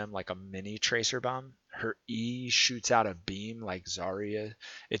explodes on them like a mini tracer bomb. Her E shoots out a beam like Zarya.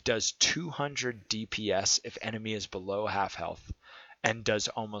 It does 200 DPS if enemy is below half health and does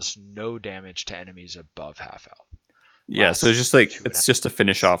almost no damage to enemies above half health. Yeah, so it's Lasts just like 2.5 it's just to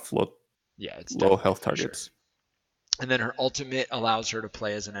finish seconds. off low Yeah, it's low definitely a health finisher. targets. And then her ultimate allows her to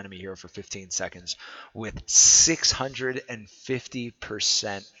play as an enemy hero for 15 seconds with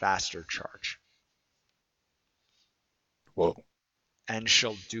 650% faster charge. Whoa. And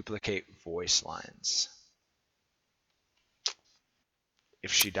she'll duplicate voice lines.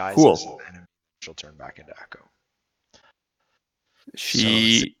 If she dies as an Cool. enemy, she'll turn back into Echo.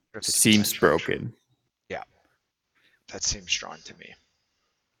 She So 50% seems charge. broken. Yeah, that seems strong to me.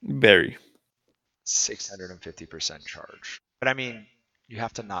 Very. 650% charge. But I mean, you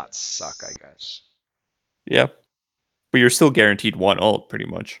have to not suck, I guess. Yeah, but you're still guaranteed one ult, pretty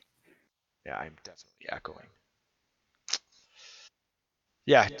much. Yeah, I'm definitely echoing.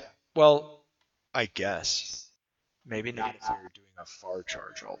 Yeah, well, I guess. Maybe not if you're doing a far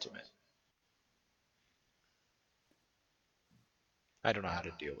charge ultimate. I don't know how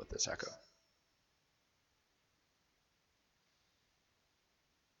to deal with this echo.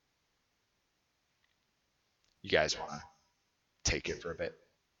 You guys want to take it for a bit?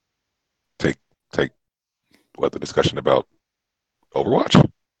 Take take what the discussion about Overwatch?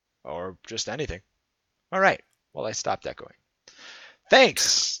 Or just anything? All right. Well, I stopped echoing.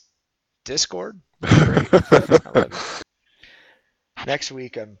 Thanks, Discord. Great. I love it. Next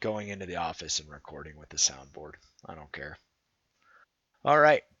week, I'm going into the office and recording with the soundboard. I don't care. All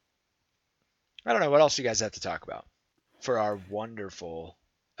right. I don't know what else you guys have to talk about for our wonderful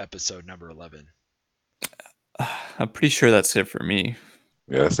episode number 11. I'm pretty sure that's it for me.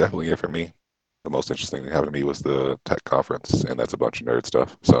 Yeah, that's definitely it for me. The most interesting thing happened to me was the tech conference, and that's a bunch of nerd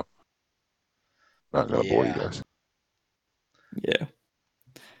stuff. So, not gonna bore you Yeah. guys. Yeah.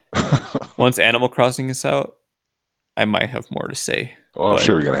 Once Animal Crossing is out, I might have more to say. Well, I'm But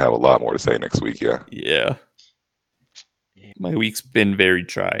sure you're gonna have a lot more to say next week. Yeah. yeah, my week's been very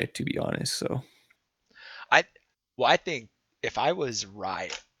dry, to be honest. So I think if I was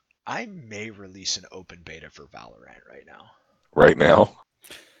Riot, I may release an open beta for Valorant right now. Right now.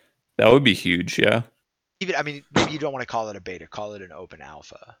 that would be huge. Yeah. Even, I mean, maybe you don't want to call it a beta, call it an open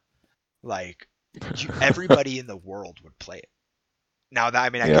alpha. Like, everybody in the world would play it. Now, I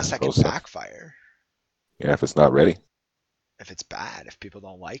mean, I Yeah, I guess that could suppose so. backfire Yeah, if it's not ready. if it's bad, if people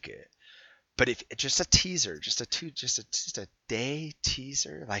don't like it. But if just a teaser, just a day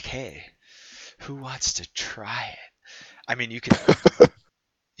teaser, like, hey, who wants to try it? I mean, you could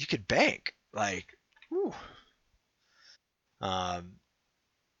bank, like, whew. All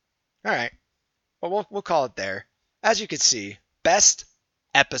right. Well, we'll call it there. As you can see, best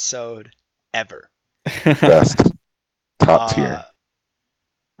episode ever. Best. Top tier.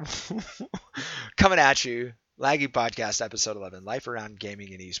 Coming at you, Laggy Podcast, episode 11, Life Around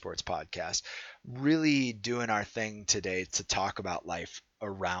Gaming and Esports Podcast. Really doing our thing today to talk about life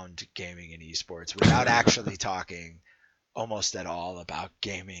around gaming and esports without actually talking almost at all about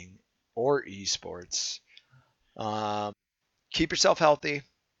gaming or esports. Keep yourself healthy.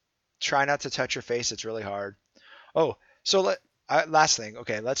 Try not to touch your face. It's really hard. Oh, so last thing.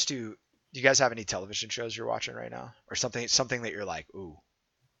 Okay, let's do. Do you guys have any television shows you're watching right now, or something that you're like, ooh,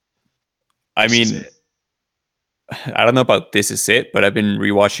 I this is mean, it? I don't know about This Is It, but I've been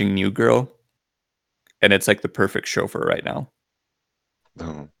rewatching New Girl, and it's like the perfect show for right now.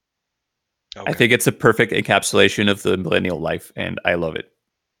 Um, I Okay. think it's a perfect encapsulation of the millennial life, and I love it.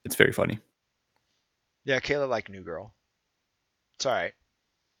 It's very funny. Yeah, Kayla liked New Girl. It's all right.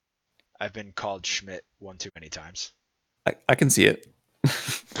 I've been called Schmidt one too many times. I can see it.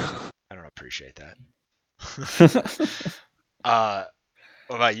 I don't appreciate that.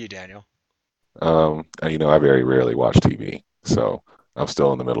 What about you, Daniel? and, I very rarely watch TV, so I'm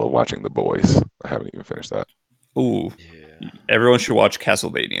still in the middle of watching The Boys. I haven't even finished that. Ooh, Yeah. everyone should watch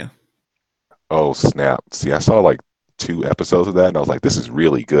Castlevania. Oh snap! See, I saw like 2 episodes of that, and I was like, "This is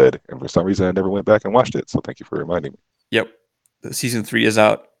really good." And for some reason, I never went back and watched it. So thank you for reminding me. Yep, the season 3 is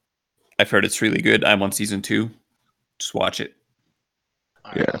out. I've heard it's really good. I'm on season 2. Just watch it.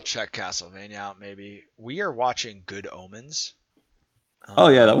 All right, Yeah. I'll check Castlevania out. Maybe we are watching Good Omens. Oh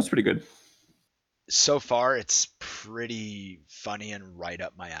yeah, that was pretty good. So far, it's pretty funny and right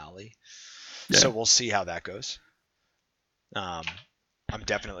up my alley. Yeah. So we'll see how that goes. I'm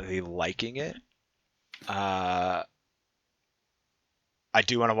definitely liking it. I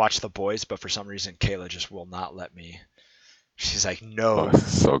do want to watch The Boys, but for some reason, Kayla just will not let me. She's like, Oh, no, this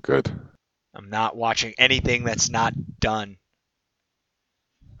is so good. I'm not watching anything that's not done.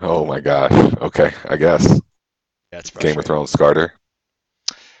 Oh my gosh. Okay, I guess That's Game of frustrating. Thrones Scarter.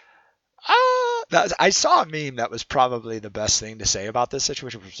 I saw a meme that was probably the best thing to say about this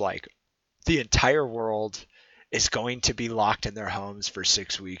situation, which was like, the entire world is going to be locked in their homes for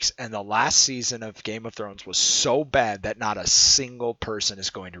 6 weeks, and the last season of Game of Thrones was so bad that not a single person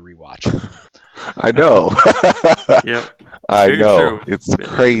is going to rewatch it. I know. Yep. I Very know. true. It's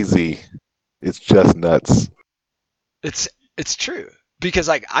crazy. It's just nuts. It's true because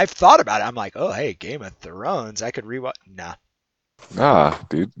like I've thought about it. I'm like, oh hey, Game of Thrones, I could rewatch. Nah, Nah,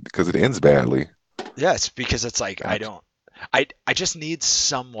 dude, because it ends badly. yes, because it's like I Gotcha. don't. I just need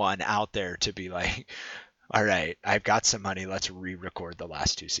someone out there to be like, all right, I've got some money. Let's re-record the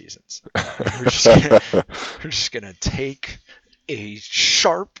last 2 seasons. We're just gonna take a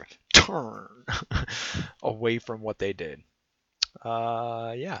sharp turn away from what they did.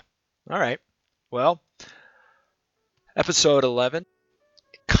 Yeah. All right. Well, episode 11,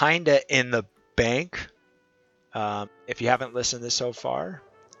 kinda in the bank. If you haven't listened to this so far,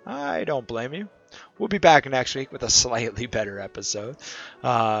 I don't blame you. We'll be back next week with a slightly better episode.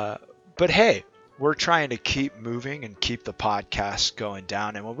 But hey, we're trying to keep moving and keep the podcast going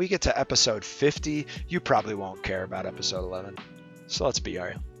down. And when we get to episode 50, you probably won't care about episode 11. So let's be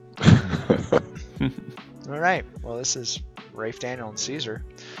real. All right. Well, this is Rafe, Daniel, and Caesar.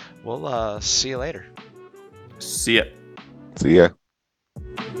 We'll see you later. See ya. See ya.